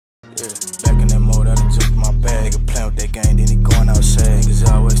nigga playing with that game, then he going outside.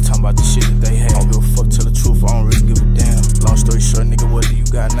 Niggas always talking about the shit that they had. I don't give a fuck, tell the truth, I don't really give a damn. Long story short, nigga, what do you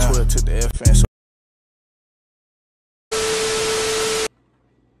got now? 12 took the FN, so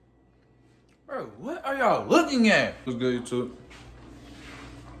bro, what are y'all looking at? What's good, YouTube?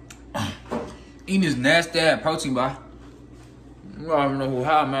 Eating this nasty ass protein bar. I don't know who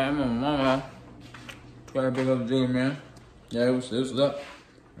how, man. I'm on my mama. Try to pick up the jigger, man. Yeah, what's up?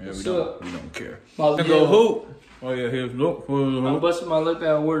 Yeah, we don't care. To go hoop. Oh yeah, here's look for the I hoop. busted my lip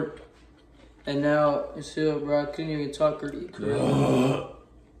at work, and now it's still, bro. I couldn't even talk or eat correctly.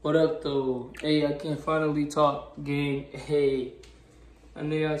 What up, though? Hey, I can finally talk, gang. Hey, I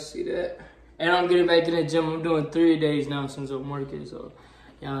know y'all see that. And I'm getting back in the gym. I'm doing 3 days now since I'm working, so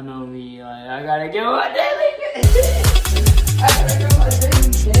y'all know me. I gotta get my daily. I gotta get my daily.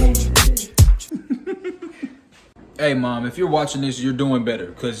 Hey, mom, if you're watching this, you're doing better.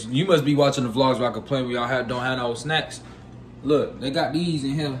 Because you must be watching the vlogs where I complain where y'all don't have no snacks. Look, they got these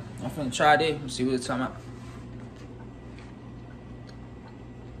in here. I'm finna try this and see what it's talking about.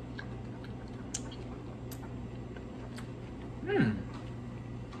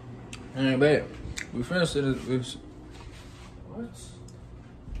 Ain't bad. We finished it. What?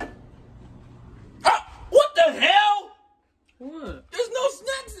 Ah, what the hell? What? There's no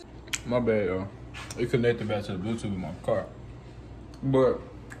snacks. My bad, y'all. It connected back to the Bluetooth in my car. But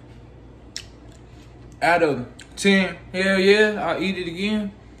out of 10, hell yeah, I'll eat it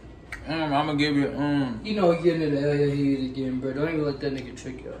again. I'm gonna give it You know, getting it hell yeah, he eat it again, bro. Don't even let that nigga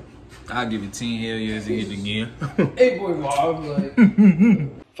trick you. I'll give it 10 hell yeahs to eat it again. Hey, boy, mom, like.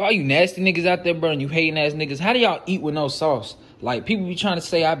 For all you nasty niggas out there, bro, and you hating ass niggas, how do y'all eat with no sauce? Like, people be trying to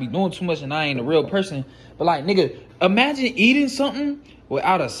say I be doing too much and I ain't a real person. But like, nigga, imagine eating something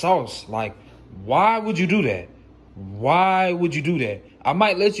without a sauce. Like, why would you do that? Why would you do that? I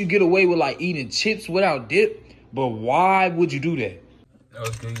might let you get away with like eating chips without dip, but why would you do that? That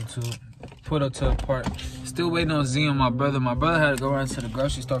was good, YouTube. Put up to the park. Still waiting on Z and my brother. My brother had to go around to the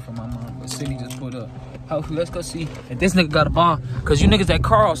grocery store for my mom, but Cindy just pulled up. Hopefully, let's go see if this nigga got a ball. Cause you niggas at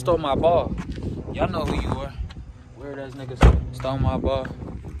Carl stole my ball. Y'all know who you are. Weird ass niggas stole my ball.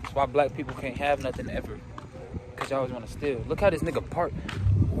 That's why black people can't have nothing ever. Cause y'all always wanna steal. Look how this nigga parked.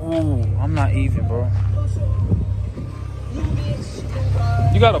 Ooh, I'm not even, bro.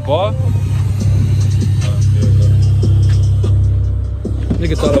 You got a ball?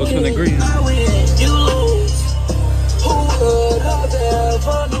 Nigga thought I was finna green.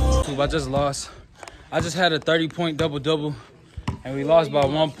 I just lost. I just had a 30-point double-double, and we lost by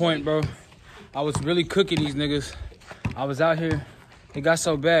 1 point, bro. I was really cooking these niggas. I was out here. It got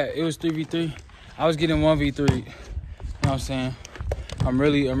so bad. It was 3v3. I was getting 1v3. You know what I'm saying? I'm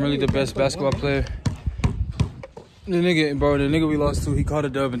really the best basketball player. The nigga we lost to, he caught a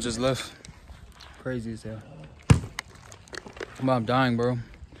dub and just left. Crazy as hell. I'm dying, bro.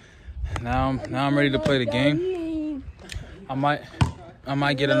 Now I'm ready to play the game. I might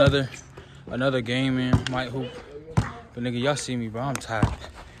get another game in, might hoop. But nigga, y'all see me, bro. I'm tired.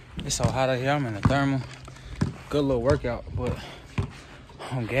 It's so hot out here. I'm in the thermal. Good little workout, but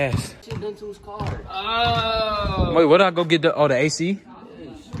I'm gassed. Oh. Wait, what did I go get? The AC?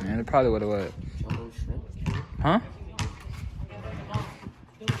 Man, it probably what it was. Huh?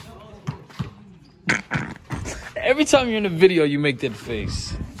 Every time you're in a video, you make that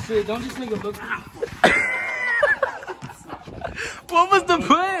face. Shit, don't this nigga look. What was the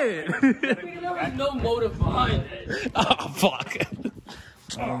plan? There was no motive behind it. Oh, fuck.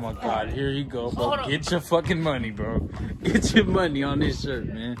 Oh, my God. Here you go, bro. Get your fucking money, bro. Get your money on this shirt,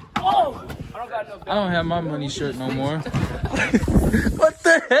 man. Oh! I don't got no belt. I don't have my money shirt no more. What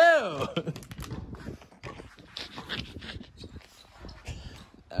the hell?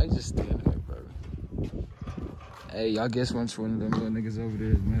 I just stand there, bro. Hey, y'all guess which one of them little niggas over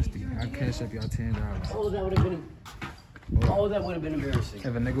there is musty. I'll cash up y'all $10. Oh, that would have been. Oh, that would have been embarrassing. If a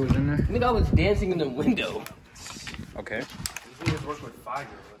nigga was in there? I think I was dancing in the window. Okay. These niggas work with fire.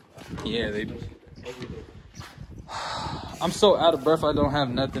 Yeah, they do. I'm so out of breath, I don't have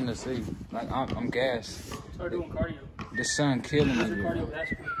nothing to say. Like, I'm gassed. Start doing cardio. The sun killing me. Cardio,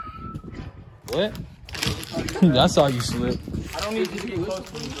 that's What? I saw you slip. I don't need to get close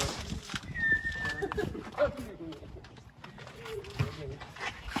to you, bro.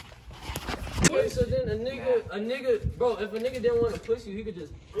 So then a nigga, bro, if a nigga didn't want to push you, he could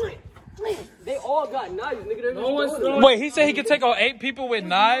just. They all got knives, nigga. No one's throwing. Wait, he said he could take on 8 people with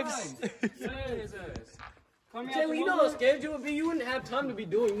knives? Jay, you know how scared you would be? You wouldn't have time to be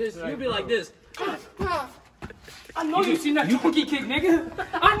doing this. You'd be like this. I know you seen that donkey kick, nigga.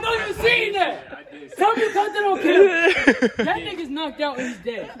 I know you seen that. Tell me you caught that on camera. That nigga's knocked out and he's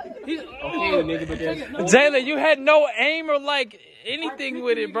dead. Nigga, but Jalen, you had no aim or like anything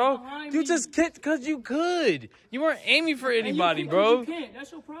with it, bro. You just kicked because you could. You weren't aiming for anybody, bro. You can't.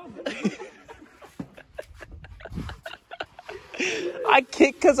 That's your problem. I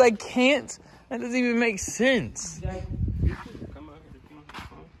kick because I can't. That doesn't even make sense.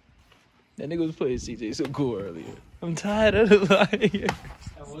 That nigga was playing CJ so cool earlier. I'm tired of the lie.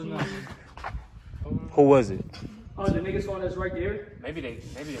 Who was it? Oh, the nigga's phone that's right there? Maybe their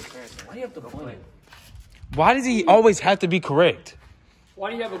parents. Why do you have to play? Why does he always have to be correct?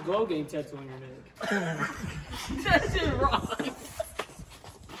 Why do you have a glow game tattoo on your neck? That shit wrong.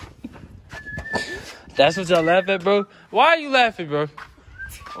 That's what y'all laugh at, bro? Why are you laughing, bro?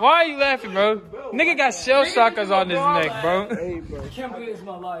 Why are you laughing, bro? Nigga got shell shockers on his neck, bro. Hey, bro. Can't believe it's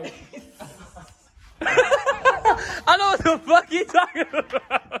my life. I know what the fuck he talking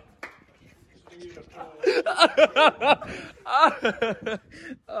about.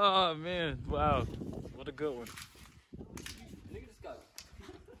 Oh, man. Wow. What a good one.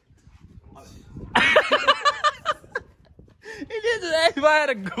 He just asked if I had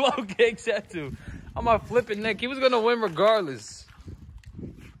a glow cake tattoo on my flipping neck. He was gonna win regardless.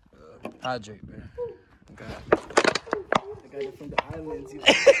 Hydrate, man. Okay. The guy from the islands.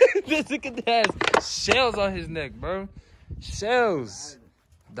 This nigga has shells on his neck, bro. Shells.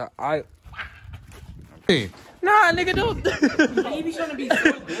 Hey. Nah, nigga, don't. He be trying to be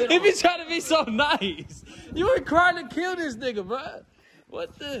so good. He be trying to be so nice. You were trying to kill this nigga, bro.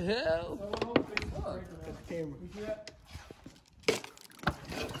 What the hell?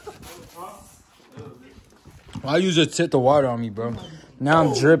 Why you just tip the water on me, bro? Now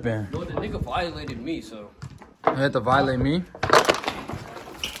I'm dripping. No, the nigga violated me, so. You had to violate me?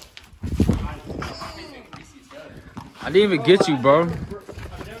 I didn't even get you, bro. There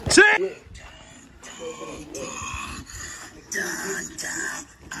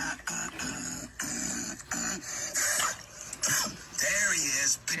he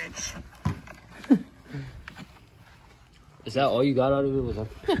is, bitch. Is that all you got out of it? Was that?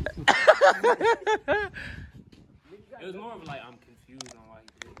 It was more of like I'm confused on why he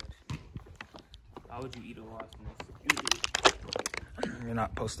did that shit. Why would you eat a wasp nest? You're not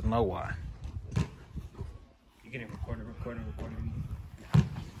supposed to know why. You're getting recorded.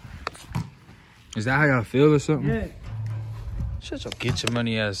 Is that how y'all feel or something? Yeah. Shut your get your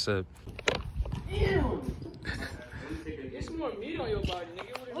money ass up. Get some more meat on your body,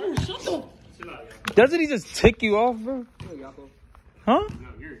 nigga. Oh, shut up. Doesn't he just tick you off, bro? Huh? No,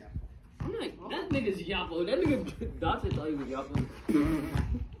 you're I'm like, that nigga's Yapo. That nigga Dante thought he was Yapo.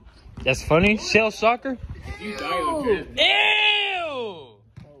 That's funny. Shell shocker. you die on your Ew!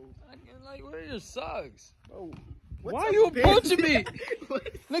 Like, where are your socks? Why are you approaching me?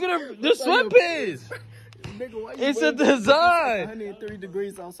 Nigga, the sweatpants. Nigga, why you It's a wearing design. 103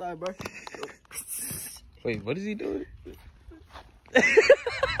 degrees outside, bro. Wait, what is he doing?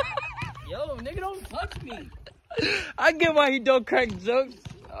 Yo, nigga, don't touch me. I get why he don't crack jokes.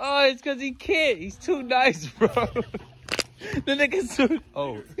 Oh, it's because he can't. He's too nice, bro. The nigga's too...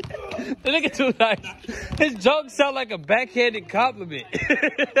 Oh. The nigga too nice. His jokes sound like a backhanded compliment.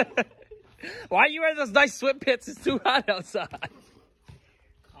 Why you wearing those nice sweatpants? It's too hot outside.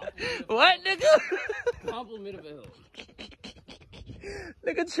 What, nigga? Compliment of a hill.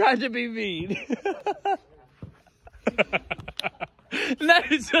 Nigga tried to be mean. Now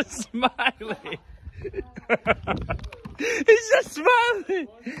he's just smiling. He's just smiling.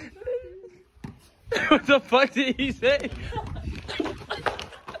 What the fuck did he say?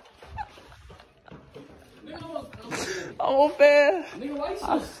 Oh man. Nigga, why you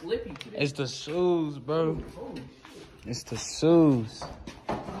so slippy today? It's the shoes, bro. It's the shoes.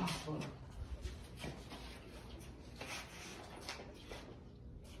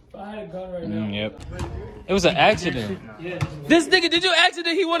 If I had a gun right now. Yep. It was an accident. Yeah. This nigga, did you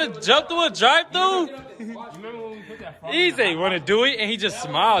accident? He want to jump through a drive-through? You remember when we put that frog? He say he want to do it, and he just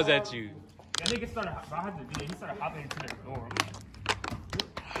smiles at you. That nigga started. I had to do it. He started hopping into the door.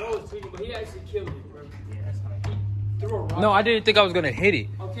 Bro was tweaking, but he actually killed it, bro. Yeah, that's fine. Threw a rock. No, I didn't think I was gonna hit it.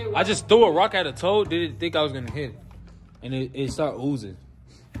 Okay, I just threw a rock at a toe. Didn't think I was gonna hit it, and it started oozing.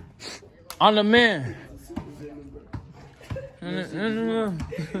 On the man.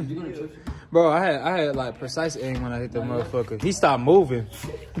 Bro, I had like precise aim when I hit the motherfucker. He stopped moving.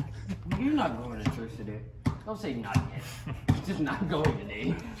 You're not going to church today. Don't say not yet. Just not going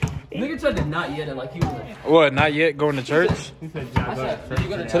today. Nigga tried to not yet and like he was like, What? Not yet going to church? He said, I said, you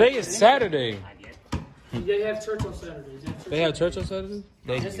gonna Today is Saturday. They have church on Saturdays. They have church on Saturday?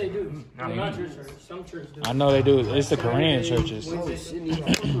 Yes, they do. Well, not your church. Some churches do. I know they do. It's the Korean churches. Wednesday, Sydney,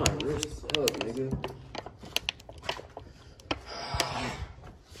 fuck my wrist up, nigga.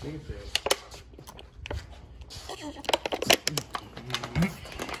 Did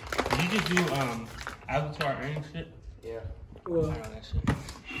you just do Avatar earning shit? Yeah. Well, I know that shit.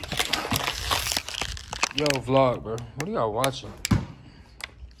 Yo, vlog, bro. What are y'all watching?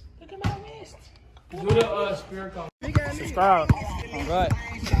 Look at my wrist. do the spirit call. Subscribe. All right.